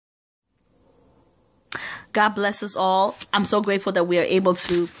God bless us all. I'm so grateful that we are able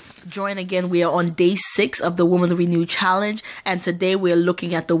to join again. We are on day 6 of the Woman Renew Challenge, and today we are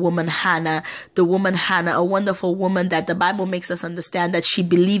looking at the woman Hannah. The woman Hannah, a wonderful woman that the Bible makes us understand that she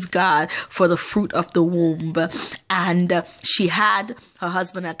believed God for the fruit of the womb, and she had her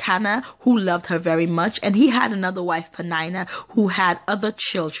husband Elkanah, who loved her very much, and he had another wife, Peninnah, who had other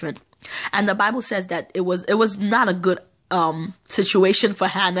children. And the Bible says that it was not a good situation for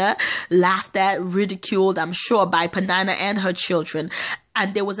Hannah, laughed at, ridiculed, I'm sure, by Peninnah and her children.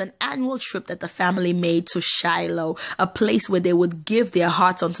 And there was an annual trip that the family made to Shiloh, a place where they would give their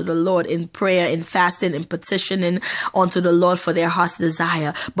hearts unto the Lord in prayer, in fasting, in petitioning unto the Lord for their heart's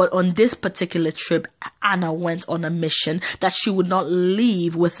desire. But on this particular trip, Hannah went on a mission that she would not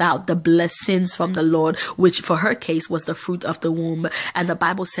leave without the blessings from the Lord, which for her case was the fruit of the womb. And the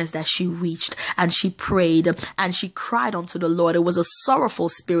Bible says that she reached and she prayed and she cried unto the Lord. It was a sorrowful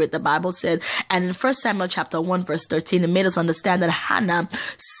spirit, the Bible said. And in 1 Samuel chapter 1 verse 13, it made us understand that Hannah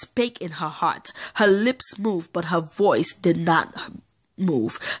spake in her heart. Her lips moved, but her voice did not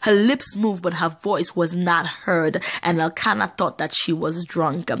move. Her lips moved, but her voice was not heard. And Elkanah thought that she was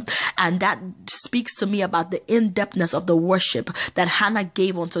drunk. And that speaks to me about the in-depthness of the worship that Hannah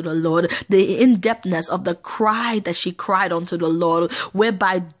gave unto the Lord, the in-depthness of the cry that she cried unto the Lord,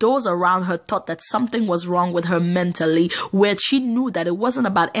 whereby those around her thought that something was wrong with her mentally, where she knew that it wasn't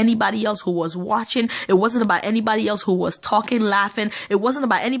about anybody else who was watching. It wasn't about anybody else who was talking, laughing. It wasn't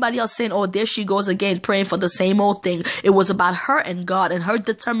about anybody else saying, oh, there she goes again, praying for the same old thing. It was about her and God and her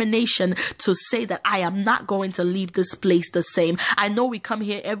determination to say that I am not going to leave this place the same. I know we come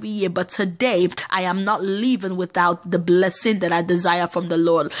here every year, but today I am not leaving without the blessing that I desire from the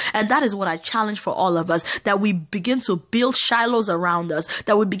Lord. And that is what I challenge for all of us, that we begin to build Shilohs around us,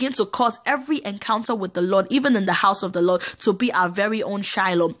 that we begin to cause every encounter with the Lord, even in the house of the Lord, to be our very own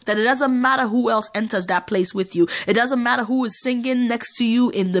Shiloh. That it doesn't matter who else enters that place with you. It doesn't matter who is singing next to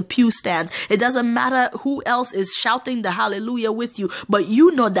you in the pew stands. It doesn't matter who else is shouting the hallelujah with you. But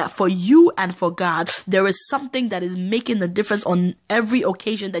you know that for you and for God, there is something that is making the difference on every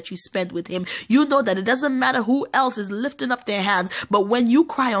occasion that you spend with Him. You know that it doesn't matter who else is lifting up their hands, but when you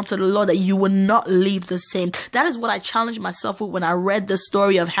cry unto the Lord, that you will not leave the same. That is what I challenged myself with when I read the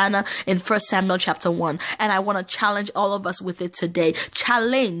story of Hannah in 1 Samuel chapter 1. And I want to challenge all of us with it today.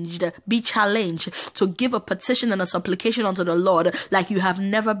 Be challenged to give a petition and a supplication unto the Lord like you have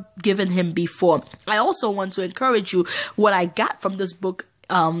never given Him before. I also want to encourage you, what I got from this book,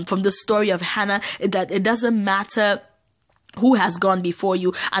 from the story of Hannah, that it doesn't matter who has gone before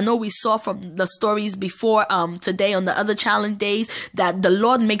you. I know we saw from the stories before today on the other challenge days that the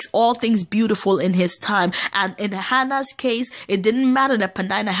Lord makes all things beautiful in His time. And in Hannah's case, it didn't matter that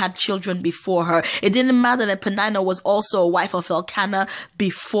Peninnah had children before her. It didn't matter that Peninnah was also a wife of Elkanah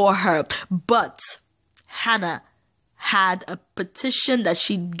before her. But Hannah had a petition that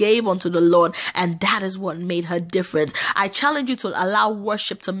she gave unto the Lord, and that is what made her difference. I challenge you to allow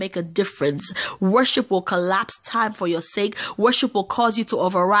worship to make a difference. Worship will collapse time for your sake. Worship will cause you to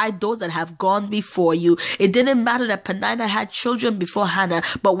override those that have gone before you. It didn't matter that Peninnah had children before Hannah,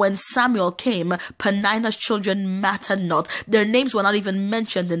 but when Samuel came, Peninnah's children mattered not. Their names were not even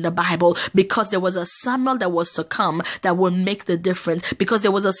mentioned in the Bible, because there was a Samuel that was to come that would make the difference, because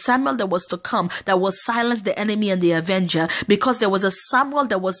there was a Samuel that was to come that will silence the enemy and the avenger, because there was a Samuel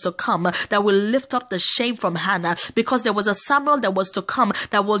that was to come that will lift up the shame from Hannah, because there was a Samuel that was to come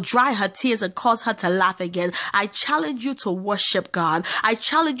that will dry her tears and cause her to laugh again. I challenge you to worship God. I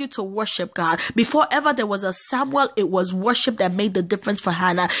challenge you to worship God. Before ever there was a Samuel, it was worship that made the difference for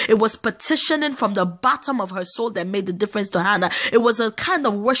Hannah. It was petitioning from the bottom of her soul that made the difference to Hannah. It was a kind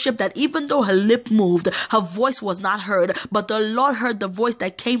of worship that even though her lip moved, her voice was not heard, but the Lord heard the voice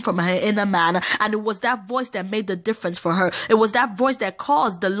that came from her inner man, and it was that voice that made the difference for her. It was that voice that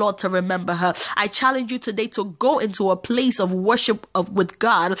caused the Lord to remember her. I challenge you today to go into a place of worship with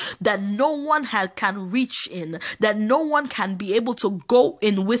God that no one can reach in, that no one can be able to go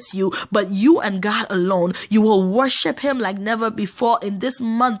in with you, but you and God alone. You will worship Him like never before in this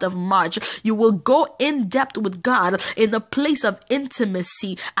month of March. You will go in depth with God in a place of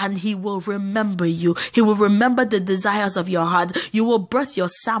intimacy, and He will remember you. He will remember the desires of your heart. You will birth your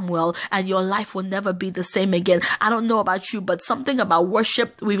Samuel, and your life will never be the same again. I don't know about you, but something about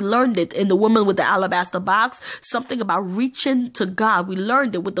worship, we learned it in the woman with the alabaster box. Something about reaching to God, we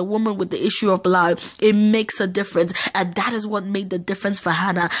learned it with the woman with the issue of blood. It makes a difference, and that is what made the difference for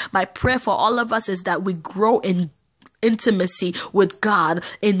Hannah. My prayer for all of us is that we grow in intimacy with God,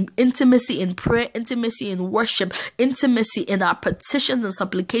 in intimacy in prayer, intimacy in worship, intimacy in our petitions and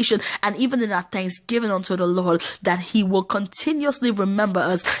supplication, and even in our thanksgiving unto the Lord, that He will continuously remember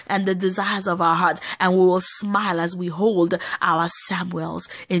us and the desires of our hearts, and we will smile as we hold our Samuels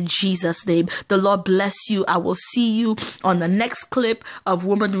in Jesus' name. The Lord bless you. I will see you on the next clip of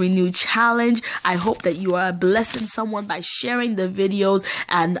Woman Renewed Challenge. I hope that you are blessing someone by sharing the videos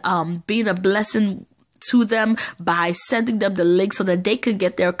and being a blessing to them by sending them the link so that they can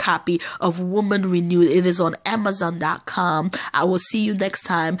get their copy of Woman Renewed. It is on Amazon.com. I will see you next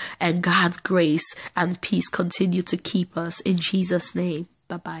time, and God's grace and peace continue to keep us in Jesus' name.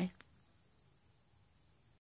 Bye-bye.